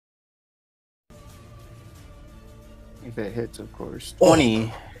If it hits, of course. Oh.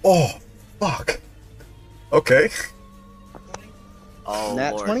 20. Oh, fuck. Okay. Oh,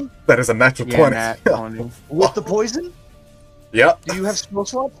 Nat Lord. 20? That is a natural Yeah, 20. nat 20. With the poison? Yeah. Do you have spell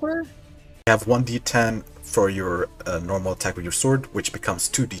slot for her? You have 1d10 for your normal attack with your sword, which becomes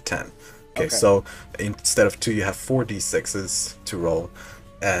 2d10. Okay, so instead of 2, you have 4d6s to roll.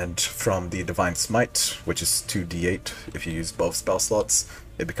 And from the Divine Smite, which is 2d8, if you use both spell slots,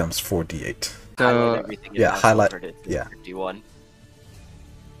 it becomes 4d8. Highlight everything in yeah, mouse highlight- convert it to yeah. 51.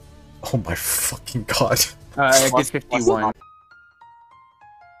 Oh my fucking god. I get 51.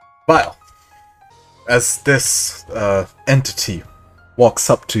 Vile. As this entity walks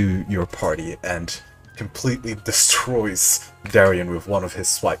up to your party and completely destroys Darian with one of his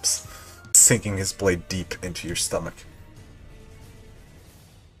swipes, sinking his blade deep into your stomach.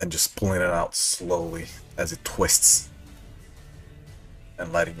 And just pulling it out slowly as it twists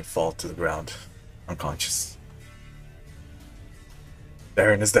and letting you fall to the ground, unconscious.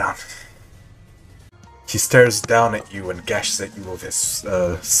 Darian is down. He stares down at you and gashes at you with his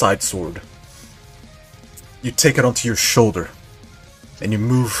side sword. You take it onto your shoulder, and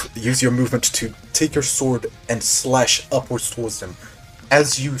you use your movement to take your sword and slash upwards towards him.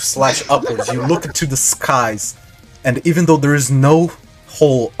 As you slash upwards, you look into the skies, and even though there is no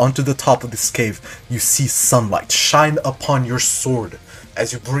hole onto the top of this cave, you see sunlight shine upon your sword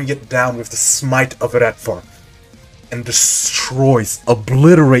as you bring it down with the smite of Redfar, and destroys,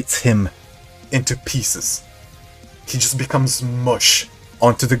 obliterates him into pieces. He just becomes mush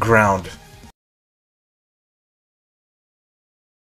onto the ground.